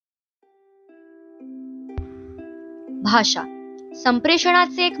भाषा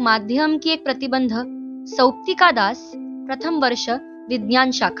संप्रेषणाचे एक माध्यम की एक प्रतिबंध. सौप्तिका दास, प्रथम वर्ष,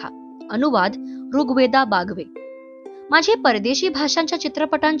 विज्ञान शाखा. अनुवाद ऋग्वेदा बागवे. माझी परदेशी भाषांच्या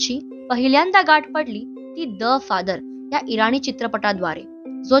चित्रपटांची पहिल्यांदा गाठ पडली ती द फादर या इराणी चित्रपटाद्वारे,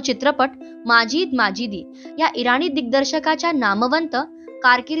 जो चित्रपट माजिद माजिदी या इराणी दिग्दर्शकाच्या नामवंत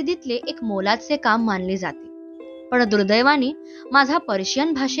कारकिर्दीतले एक मोलाचे काम मानले जाते. पण दुर्दैवाने माझा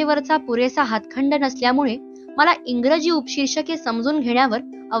पर्शियन भाषेवरचा पुरेसा हातखंड नसल्यामुळे मला इंग्रजी उपशीर्षके समजून घेण्यावर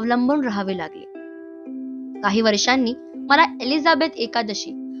अवलंबून राहावे लागले. काही वर्षांनी मला एलिझाबेथ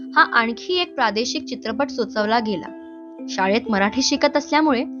एकादशी हा आणखी एक प्रादेशिक चित्रपट सुचवला गेला. शाळेत मराठी शिकत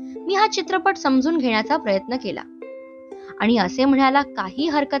असल्यामुळे मी हा चित्रपट समजून घेण्याचा प्रयत्न केला आणि असे म्हणायला काही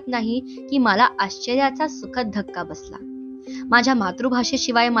हरकत नाही की मला आश्चर्याचा सुखद धक्का बसला. माझ्या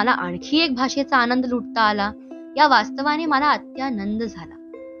मातृभाषेशिवाय मला आणखी एक भाषेचा आनंद लुटता आला या वास्तवाने मला अत्यानंद झाला.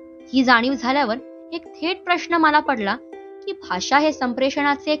 ही जाणीव झाल्यावर एक थेट प्रश्न मला पडला की भाषा हे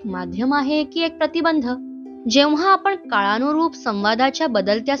संप्रेषणाचे एक माध्यम आहे की एक प्रतिबंध. जेव्हा आपण काळानुरूप संवादाच्या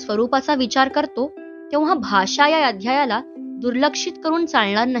बदलत्या स्वरूपाचा विचार करतो तेव्हा भाषा या अध्यायाला दुर्लक्षित करून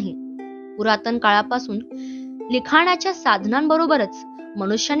चालणार नाही. पुरातन काळापासून लिखाणाच्या साधनांबरोबरच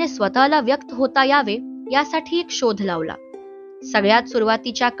मनुष्याने स्वतःला व्यक्त होता यावे यासाठी एक शोध लावला. सगळ्यात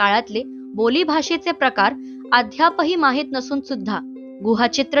सुरुवातीच्या काळातले बोली भाषेचे प्रकार अद्यापही माहीत नसून सुद्धा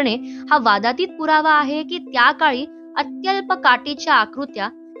गुहाचित्रणे हा वादातीत पुरावा आहे की त्या काळी अत्यल्प काठीच्या आकृत्या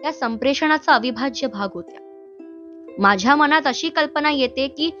या संप्रेषणाचा अविभाज्य भाग होत्या. माझ्या मनात अशी कल्पना येते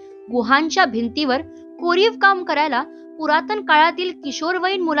की गुहांच्या भिंतीवर कोरीव काम करायला पुरातन काळातील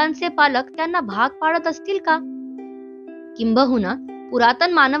किशोरवयीन मुलांचे पालक त्यांना भाग पाडत असतील का? किंबहुना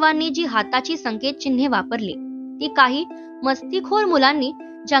पुरातन मानवांनी जी हाताची संकेत चिन्हे वापरली ती काही मस्तीखोर मुलांनी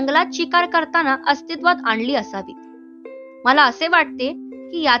जंगलात शिकार करताना अस्तित्वात आणली असावीत. मला असे वाटते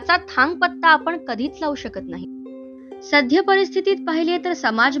की याचा थांगपत्ता आपण कधीच लावू शकत नाही. सध्या परिस्थितीत पाहिले तर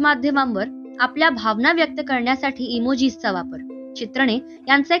समाज माध्यमांवर आपल्या भावना व्यक्त करण्यासाठी इमोजीसचा वापर, चित्रणे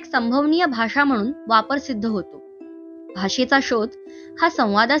यांचा एक संभवनीय भाषा म्हणून वापर सिद्ध होतो. भाषेचा शोध हा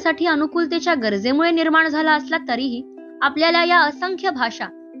संवादासाठी अनुकूलतेच्या गरजेमुळे निर्माण झाला असला तरीही आपल्याला या असंख्य भाषा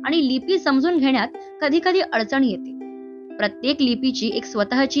आणि लिपी समजून घेण्यात कधी कधी अडचण येते. प्रत्येक लिपीची एक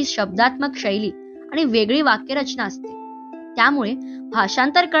स्वतःची शब्दात्मक शैली आणि वेगळी वाक्यरचना असते. त्यामुळे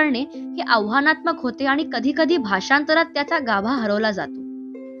भाषांतर करणे हे आव्हानात्मक होते आणि कधी कधी भाषांतरात त्याचा गाभा हरवला जातो.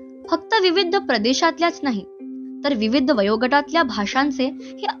 फक्त विविध प्रदेशातल्याच नाही तर विविध वयोगटातल्या भाषांचे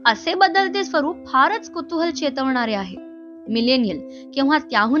हे असे बदलते स्वरूप फारच कुतूहल चेतवणारे आहे. मिलेनियल किंवा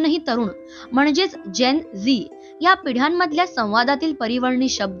त्याहूनही तरुण म्हणजेच जेन झी या पिढ्यांमधल्या संवादातील परिवर्णी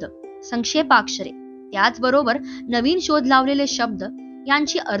शब्द, संक्षेपाक्षरे, त्याचबरोबर नवीन शोध लावलेले शब्द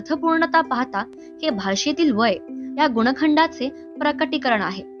यांची अर्थपूर्णता पाहता हे भाषेतील वय या गुणखंडाचे प्रकटीकरण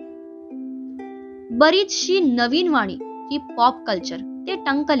आहे. बरीचशी नवीन वाणी ही पॉप कल्चर ते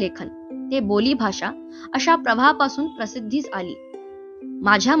टंकलेखन ते बोली भाषा अशा प्रवाहापासून प्रसिद्धीस आली.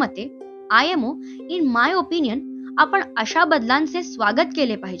 माझ्या मते इन माय ओपिनियन आपण अशा बदलांचे स्वागत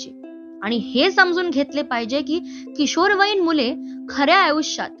केले पाहिजे आणि हे समजून घेतले पाहिजे की किशोरवयीन मुले खऱ्या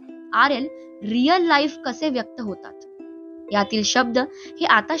आयुष्यात रिअल लाईफ कसे व्यक्त होतात. यातील शब्द हे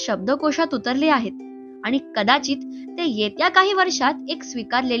आता शब्दकोशात उतरले आहेत आणि कदाचित ते येत्या काही वर्षात एक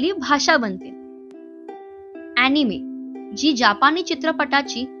स्वीकारलेली भाषा बनतील. अॅनिमे जी जापानी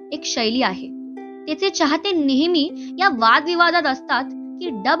चित्रपटाची एक शैली आहे, त्याचे चाहते नेहमी या वादविवादात असतात की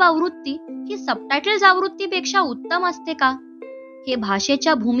डब आवृत्ती ही सबटायटल्स आवृत्तीपेक्षा उत्तम असते का. हे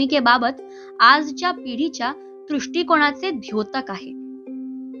भाषेच्या भूमिकेबाबत आजच्या पिढीच्या दृष्टिकोनाचे द्योतक आहे.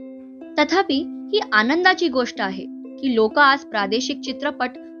 तथापि ही आनंदाची गोष्ट आहे की लोक आज प्रादेशिक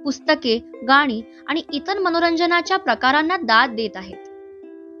चित्रपट, पुस्तके, गाणी आणि इतर मनोरंजनाच्या प्रकारांना दाद देत आहेत.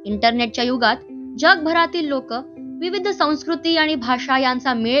 इंटरनेटच्या युगात जगभरातील लोक विविध संस्कृती आणि भाषा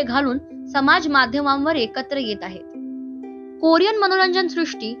यांचा मेळ घालून समाज माध्यमांवर एकत्र येत आहेत. कोरियन मनोरंजन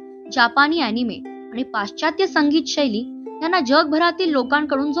सृष्टी, जापानी अॅनिमे आणि पाश्चात्य संगीत शैली यांना जगभरातील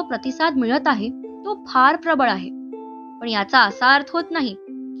लोकांकडून जो प्रतिसाद मिळत आहे तो फार प्रबळ आहे. पण याचा असा अर्थ होत नाही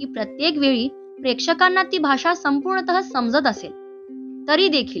की प्रत्येक वेळी प्रेक्षकांना ती भाषा संपूर्णतः समजत असेल. तरी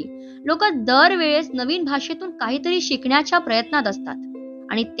देखील लोक दरवेळेस नवीन भाषेतून काहीतरी शिकण्याच्या प्रयत्नात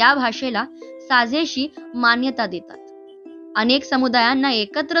असतात आणि त्या भाषेला साजेशी मान्यता देतात. अनेक समुदायांना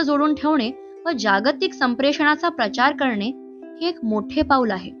एकत्र जोडून ठेवणे व जागतिक संप्रेषणाचा प्रचार करणे हे एक मोठे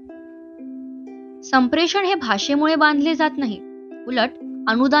पाऊल आहे. संप्रेषण हे भाषेमुळे बांधले जात नाही, उलट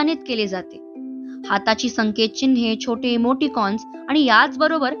अनुदानित केले जाते. हाताची संकेत चिन्हे, छोटे इमोटिकॉन्स आणि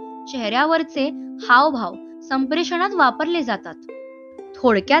याचबरोबर चेहऱ्यावरचे हावभाव संप्रेषणात वापरले जातात.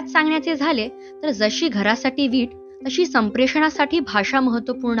 थोडक्यात सांगण्याचे झाले तर जशी घरासाठी वीट तशी संप्रेषणासाठी भाषा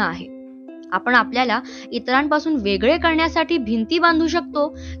महत्वपूर्ण आहे. आपण आपल्याला इतरांपासून वेगळे करण्यासाठी भिंती बांधू शकतो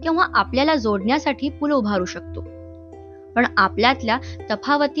किंवा आपल्याला जोडण्यासाठी पूल उभारू शकतो. पण आपल्यातल्या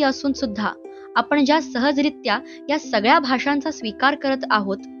तफावती असून सुद्धा आपण ज्या सहजरित्या या सगळ्या भाषांचा स्वीकार करत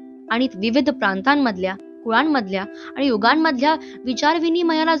आहोत आणि विविध प्रांतांमधल्या, कुळांमधल्या आणि युगांमधल्या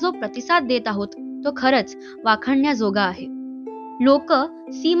विचारविनिमयाला जो प्रतिसाद देत आहोत तो खरंच वाखाणण्याजोगा आहे. लोक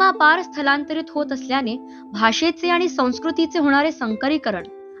सीमा पार स्थलांतरित होत असल्याने भाषेचे आणि संस्कृतीचे होणारे संकरीकरण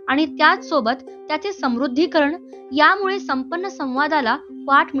आणि त्याच सोबत त्याचे समृद्धीकरण यामुळे संपन्न संवादाला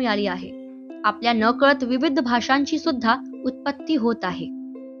वाट मिळाली आहे. आपल्या नकळत विविध भाषांची सुद्धा उत्पत्ती होत आहे.